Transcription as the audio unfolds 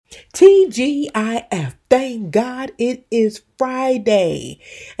TGIF, thank God it is Friday.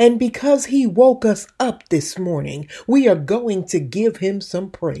 And because he woke us up this morning, we are going to give him some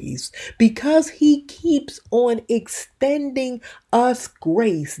praise because he keeps on extending us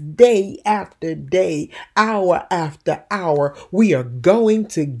grace day after day, hour after hour. We are going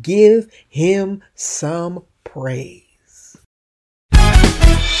to give him some praise. Come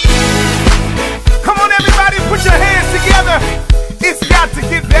on, everybody, put your hands together. It's got to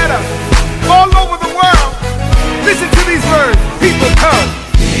get better. All over the world, listen to these words. People come.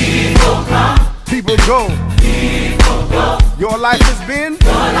 People come. People go. People go. Your life has been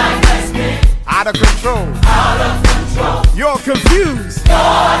out of control. Out of control. You're confused.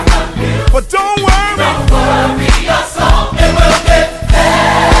 But don't worry. Don't worry your soul. It will get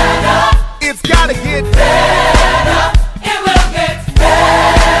better. It's gotta get better. It will get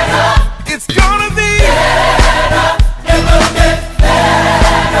better. It's gonna be better. It will get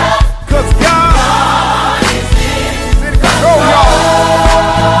better. 'Cause God is in control, y'all.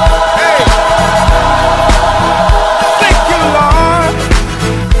 Hey. Thank you, Lord.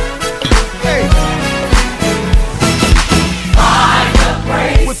 Hey. My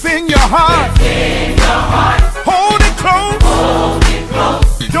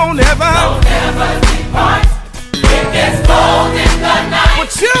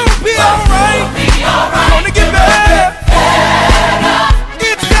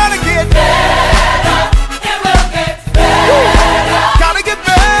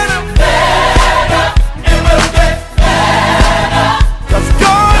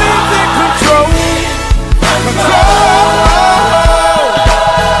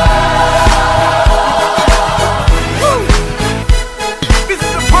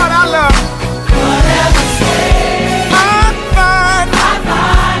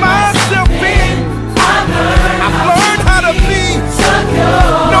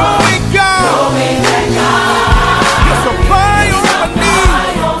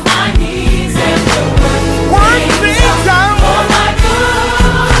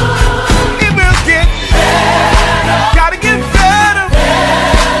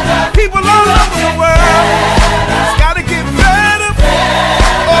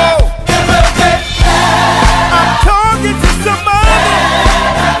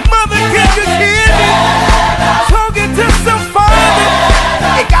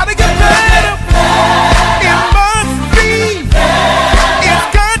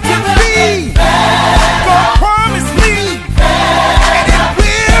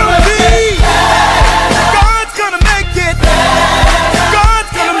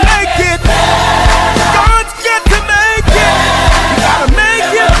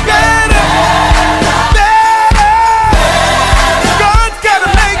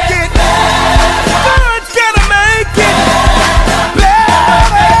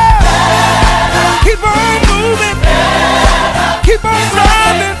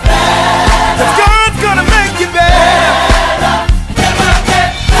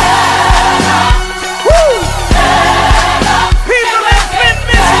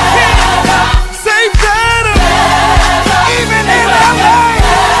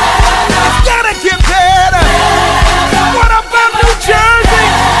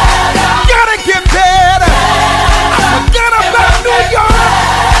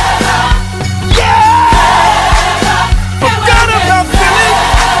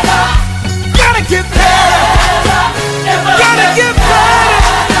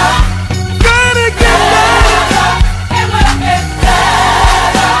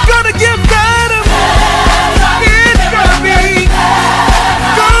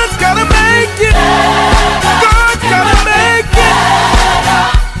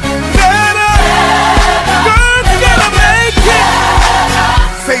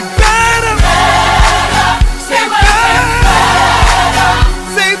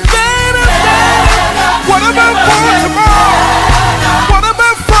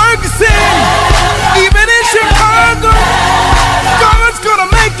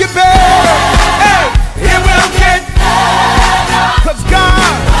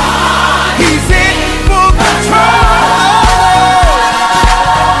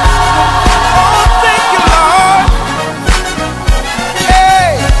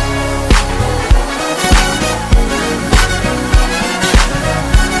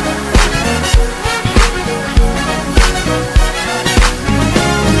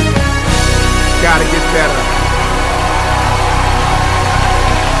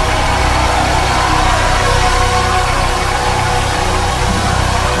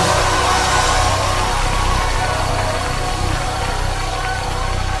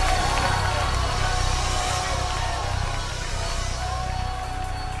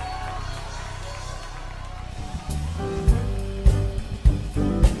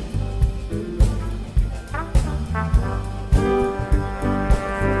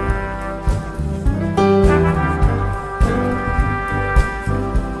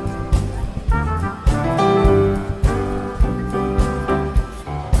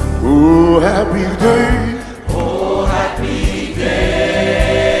happy day. Oh, happy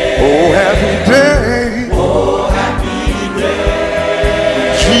day. Oh, happy day. Oh, happy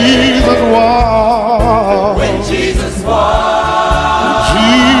day. Jesus walked. When Jesus walked.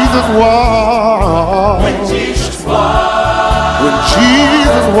 Jesus walked. When Jesus walked. When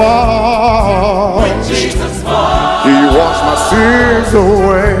Jesus walked. When Jesus walked. He washed my sins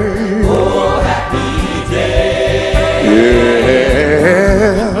away. Oh, happy day. Yeah.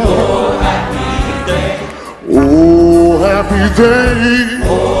 Oh, happy day. Oh, happy day.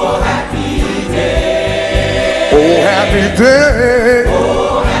 Oh, happy day. Oh, happy day.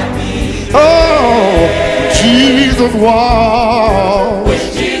 Oh, happy day. Oh, Jesus walked. When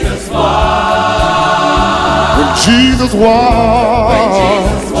Jesus walked. When Jesus walked. When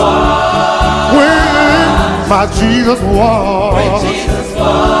Jesus walked. When my Jesus walked. When Jesus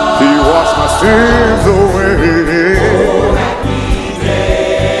walked. He washed my sins away. Oh, happy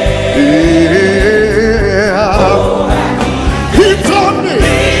day. Yeah. Oh, happy day. He taught me.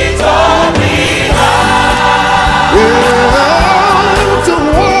 He taught me how. Yeah. To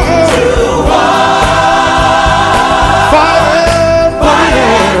walk. To walk. Fight. Oh, yeah. Fight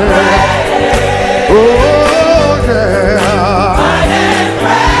and pray.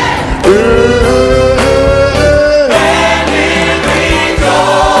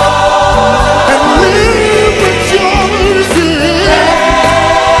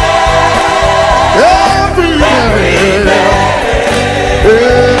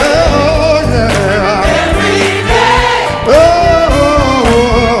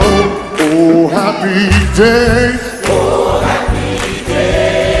 Day. Oh, happy day.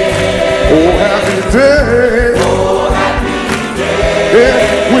 Oh, happy day. Oh, happy day.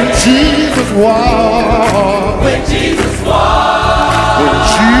 Yeah, when Jesus walked. When Jesus walked. When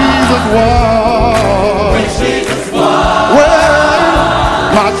Jesus walked. When Jesus walked. When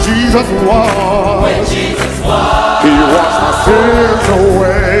my Jesus walked. When Jesus walked. He washed my sins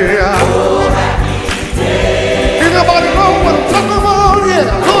away. Oh, happy day. Anybody know what I'm talking about?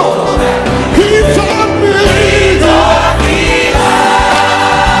 Yeah. Oh, he taught me. He taught me how.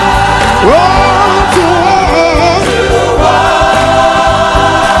 Oh, to walk.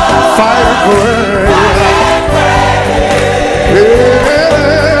 Fight and pray. Yeah.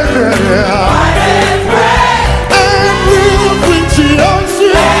 Fight and pray. And live with Jesus.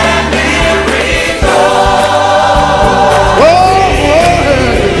 And live with God. Oh,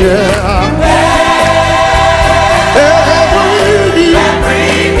 yeah. Oh,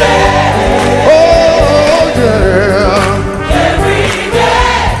 happy day. Oh, happy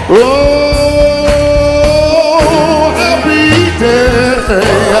day. Oh, happy day.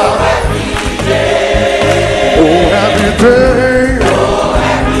 Oh, happy day.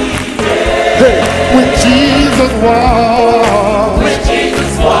 Hey, when Jesus walked. When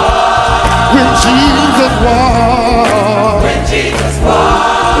Jesus walked. When Jesus walked. When Jesus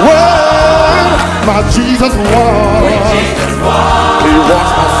walked. When my Jesus walked. When Jesus walked. He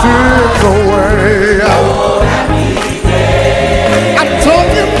washed my sins away. Oh, happy day. I'm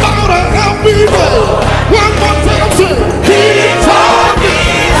talking about a happy day. One more time, say, he taught me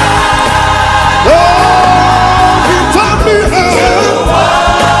how. Oh, he taught me how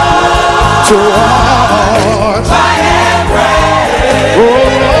to walk. Fight and pray. Oh,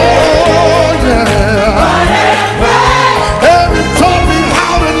 yeah. Fight and pray. And he taught me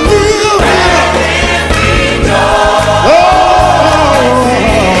how to live. Oh,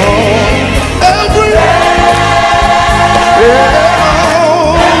 every day. Yeah.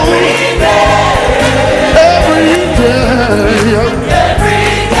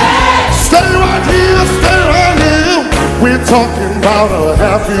 We're talking about a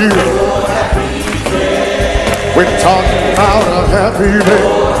happy day. We're talking about a happy day.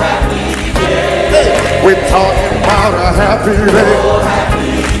 We're talking about a happy day.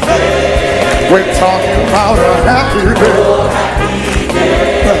 We're talking about a happy day.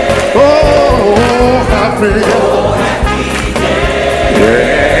 Oh, happy. Yeah,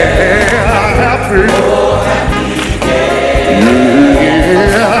 happy.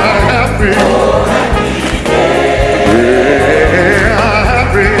 Yeah, happy.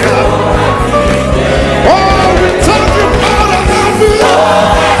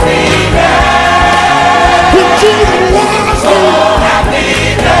 He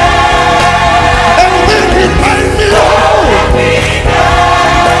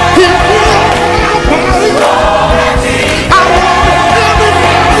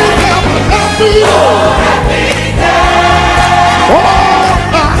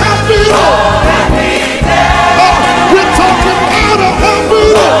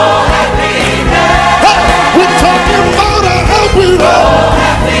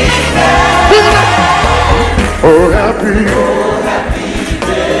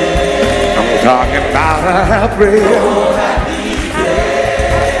happy.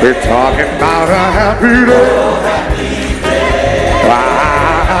 We're talking about a happy day.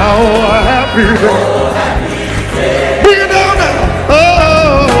 Wow, a happy day. Bring it down now. Oh,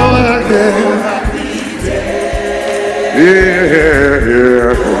 yeah. Yeah.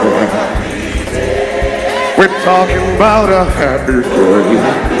 We're talking about a happy day.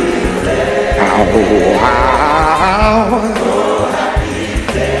 Wow.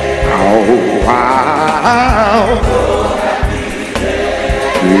 Oh, wow.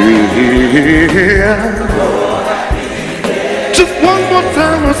 Yeah. Just one more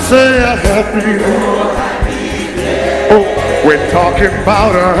time I say a happy day. Oh, we're talking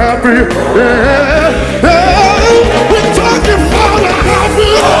about a happy day. We're talking about a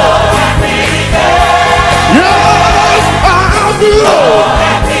happy day. Yes, a happy day.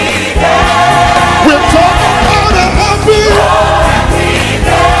 We're talking about a happy day.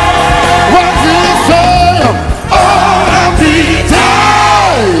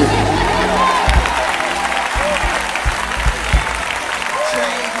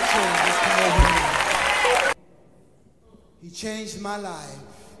 He changed my life,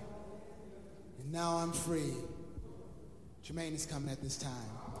 and now I'm free. Jermaine is coming at this time.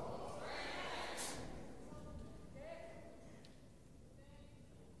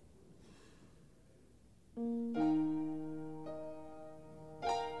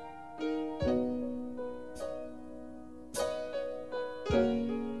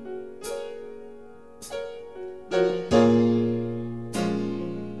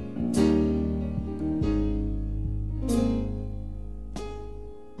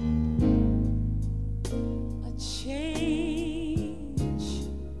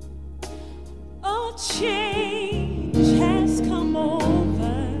 Change has come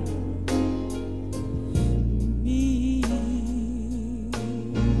over me.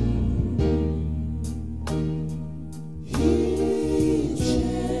 He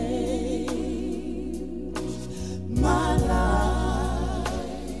changed my life,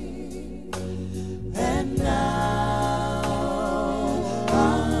 and now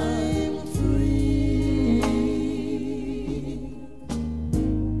I'm free.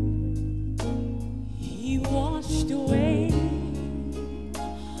 He washed away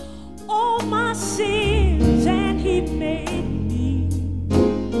all my sins, and He made me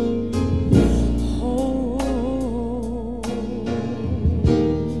whole.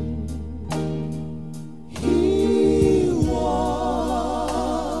 He washed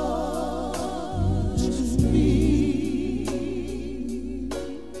me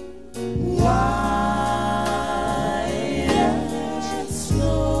white as snow.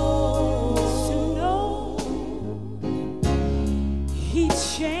 He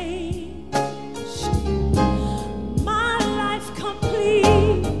changed my life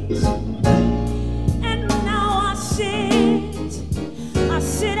complete, and now I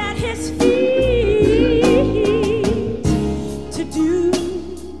sit at His feet to do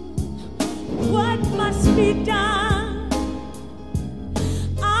what must be done.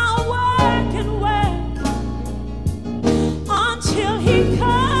 I'll work and work until He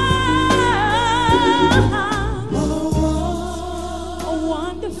comes.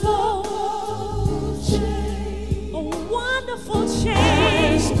 A wonderful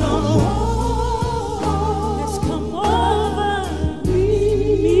change has come over me.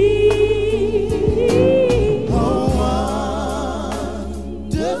 A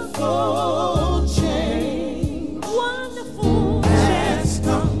wonderful change has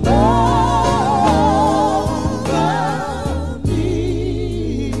come over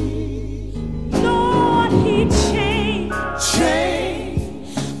me. Lord, He changed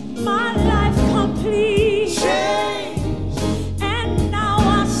my life complete, and now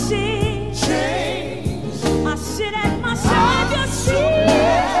I sit at my Savior's feet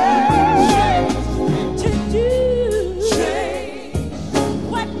to do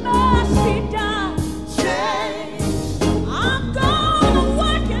what must be done. I'm gonna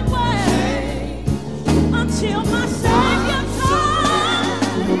work and work until my Savior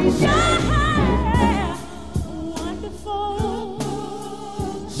comes. Yeah.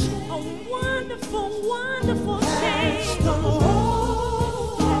 Wonderful change has come over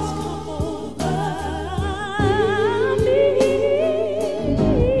me.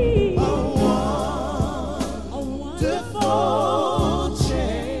 A wonderful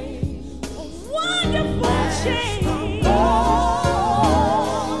change, a wonderful change.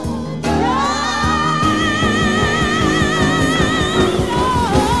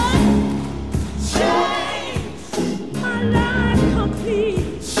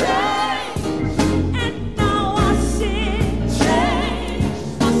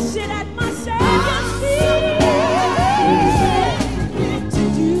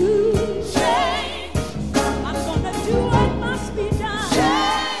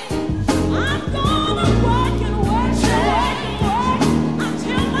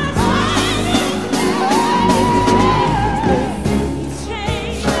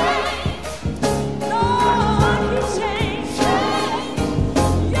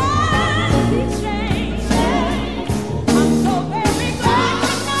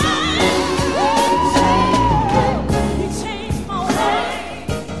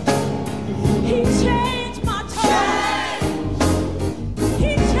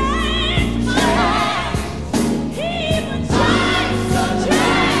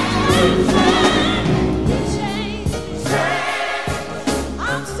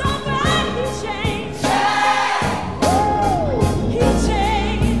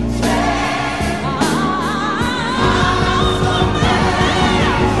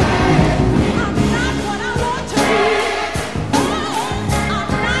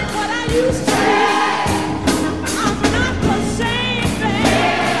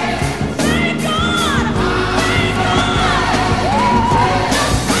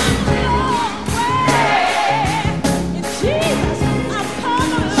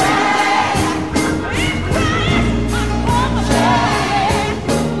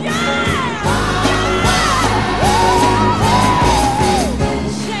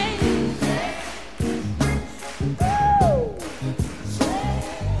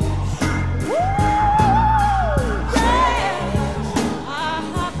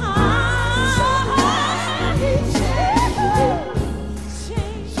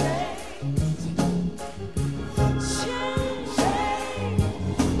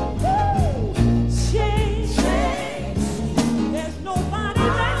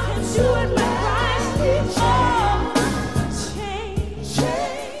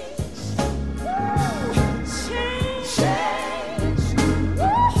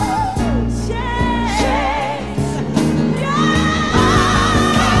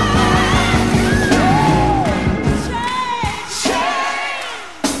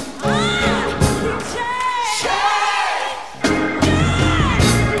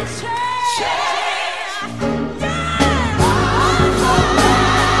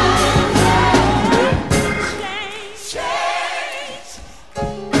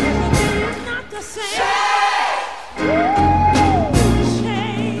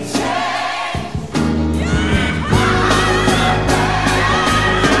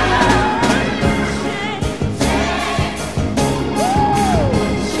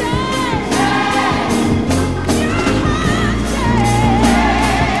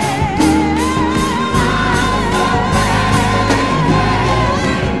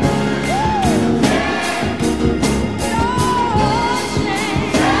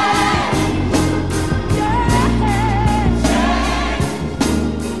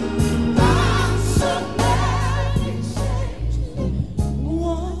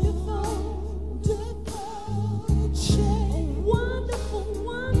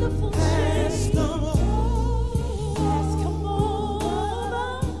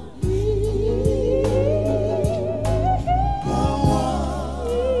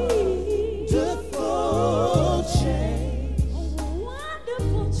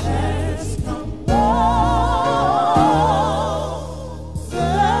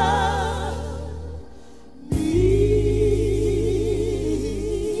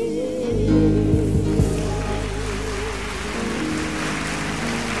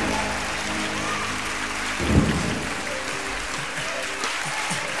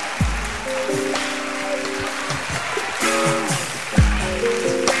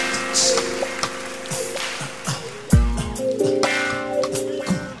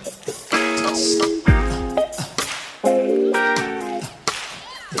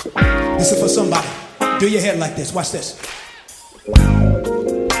 This is for somebody. Do your head like this. Watch this.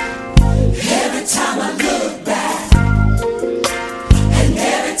 Every time I look back, and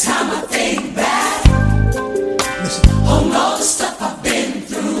every time I think back, Listen. on all the stuff I've been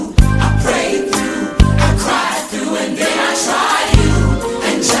through, I prayed through, I cried through, and then I tried you.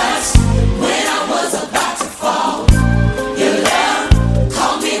 And just when I was about to fall, your love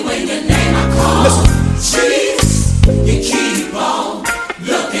called me when your name I called. Listen. Jesus, you keep on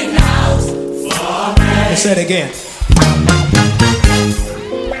looking out for me. Let's say it again.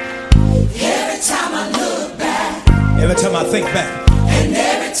 Every time I look back, Every time I think back. and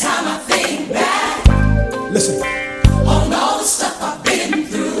every time I think back, Listen. on all the stuff I've been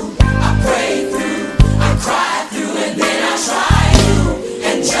through, I prayed through, I cried through, and then I tried you.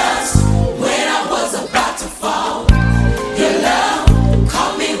 And just when I was about to fall, your love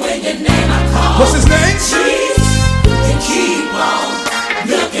called me when your name I called. What's his name? Jesus, you keep on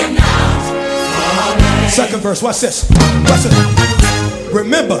looking out for me. Second verse. Watch this. Watch this.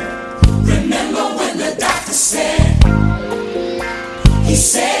 Remember. Remember when the doctor said, he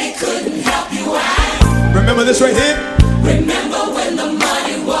said he couldn't help you out. Remember this right here? Remember when the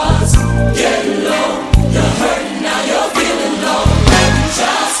money was getting low, you're hurting, now you're feeling low.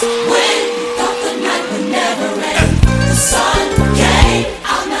 Just when you thought the night would never end, the sun came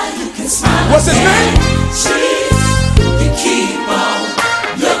out, now you can smile. What's his again. name? Jesus, you keep on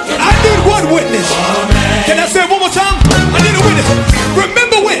looking. I need one witness. Can I say it one more time? I need a witness.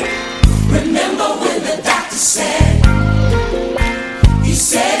 Remember when? Remember when the doctor said, he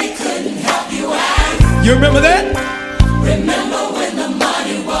said he couldn't help you out. You remember that? Remember when the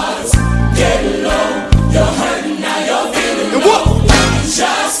money was getting low, you're hurting, now you're feeling And low. what? And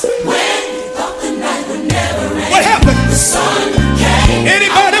just when you thought the night would never end, What happened? the sun came.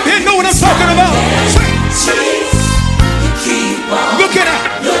 Anybody up here know what I'm talking about? Say, Jesus, you keep on looking out.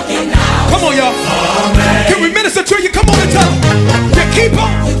 looking out. Come on, y'all. Can we minister to you? Come on and tell them. You keep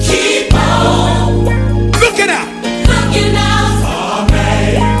on You keep on looking out. looking out for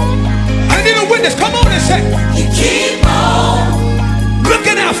me. I need a witness. Come on and say, You keep on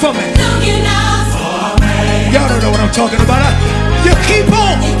looking out for me. looking out for me. Y'all don't know what I'm talking about. You keep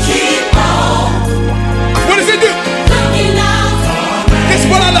on. You keep on What does it do? looking out for me. This is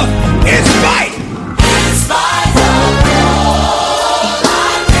what I love. In spite. In spite of all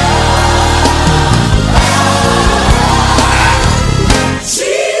I've done,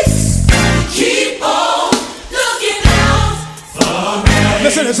 Jesus, you keep on looking out for me.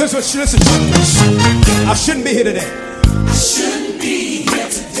 Listen. I shouldn't be here today. I shouldn't be here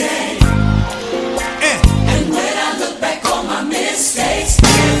today. And And when I look back on my mistakes,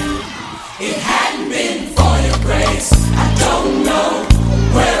 it hadn't been for your grace, I don't know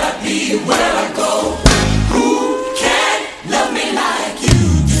where I'd be, where I go. Who can love me like you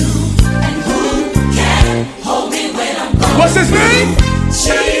do? And who can hold me when I'm gone? what's his name?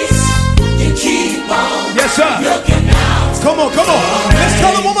 Jesus, you keep on Yes, sir. looking out. Come on. Let's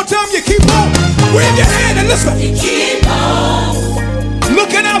tell them one more time. You keep on. Wave your hand and listen. You keep on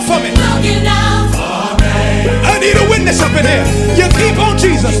Looking out for me. looking out for me. I need a witness up in here. You keep on,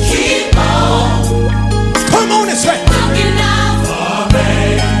 Jesus. Keep on Come on and say, looking out for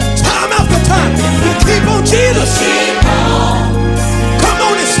me. time after time. You keep on, Jesus. Keep on Come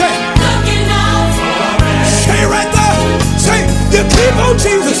on and say, looking out for me. say right there. Say, you keep on,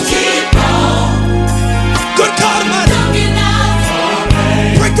 Jesus. Keep on Good God Almighty. looking out for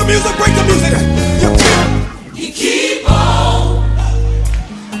me. Break the music. You keep. You keep on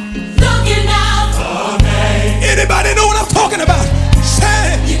looking out for me. Anybody know what I'm talking about?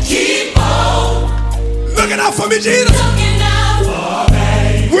 Say, You keep on looking out for me, Jesus. looking out for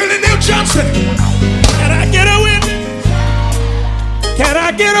me. Willie Neal Johnson. Can I get a witness? Can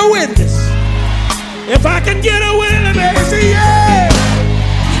I get a witness? If I can get a witness, let me see, yeah.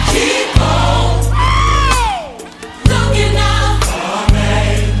 You keep on looking out for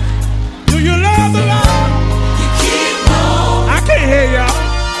me. Do you love the Lord? You keep on I can't hear y'all.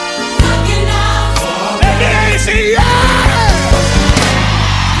 looking out for me. Let me see, yeah.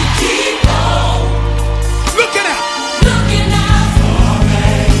 You keep on Looking out. looking out for me.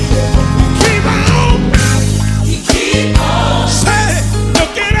 Keep on You keep on Say,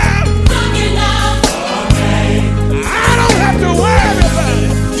 looking out. looking out for me. I don't have to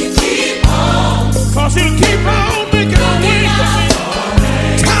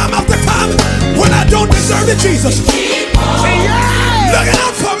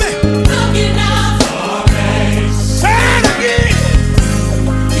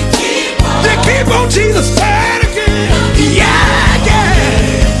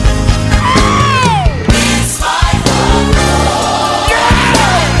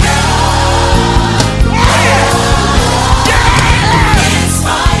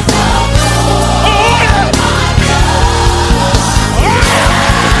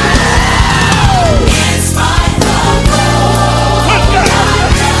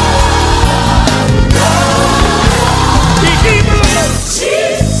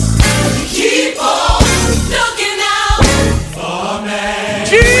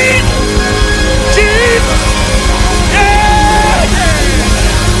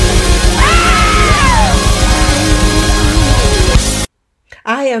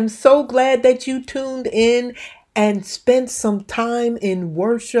I am so glad that you tuned in and spent some time in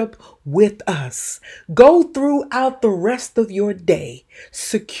worship with us. Go throughout the rest of your day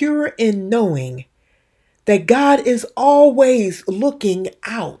secure in knowing that God is always looking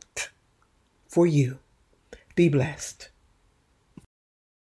out for you. Be blessed.